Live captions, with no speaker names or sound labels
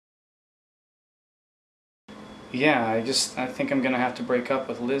Yeah, I think I'm gonna have to break up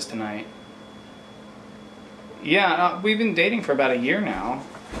with Liz tonight. Yeah, we've been dating for about a year now,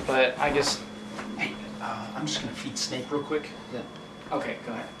 but I just... Hey, I'm just gonna feed Snake real quick. Yeah. Okay,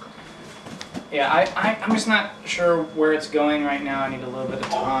 go ahead. Yeah, I'm just not sure where it's going right now. I need a little bit of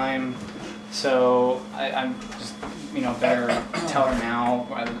time. So I'm just, you know, better tell her now.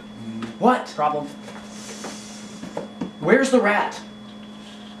 What? Problem. Where's the rat?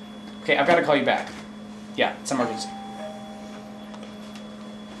 Okay, I've got to call you back. Yeah, it's an emergency.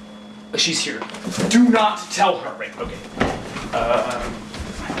 She's here. Do not tell her. Right, okay.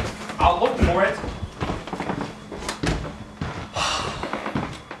 I'll look for it.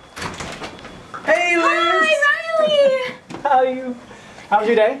 Hey, Liz! Hi, Riley! How are you? How was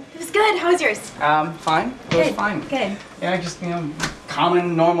your day? It was good. How was yours? Fine. It was fine. Good. Yeah, just, you know,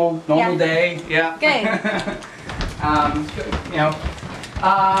 common, normal day. Yeah. Good. You know,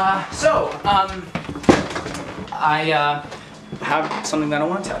 I have something that I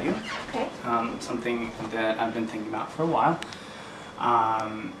want to tell you. Okay. Something that I've been thinking about for a while.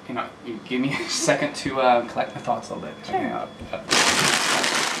 You know, you give me a second to collect my thoughts a little bit. Sure.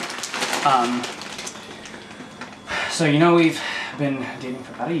 So, you know, we've been dating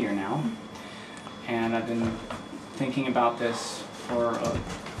for about a year now, and I've been thinking about this for a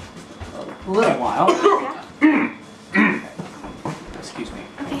little while. Yeah. Excuse me.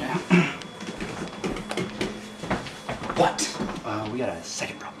 Okay. What? We got a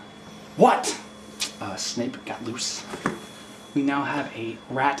second problem. What? Snape got loose. We now have a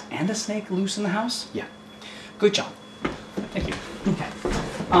rat and a snake loose in the house? Yeah. Good job. Thank you. Okay.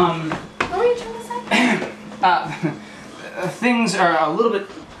 What were you trying to say? Things are a little bit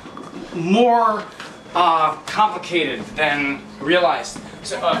more complicated than realized.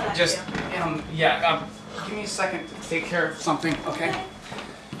 So just give me a second to take care of something, okay?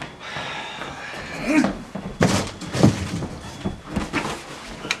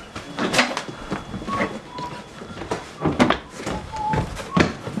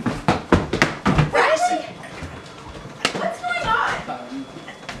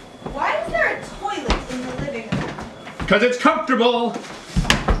 Because it's comfortable.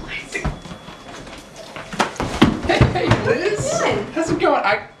 Hey, Liz. Good. How's it going?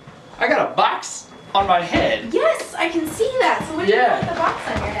 I got a box on my head. Yes, I can see that. So what do you do with the box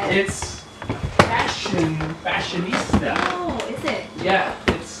on your head? It's fashionista. Oh, is it? Yeah,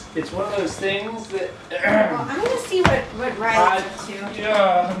 it's one of those things that. Well, I'm gonna see what Riley's up to.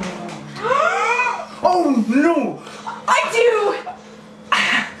 Yeah. Oh no! I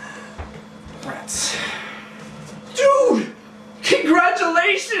Rats. Dude!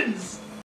 Congratulations!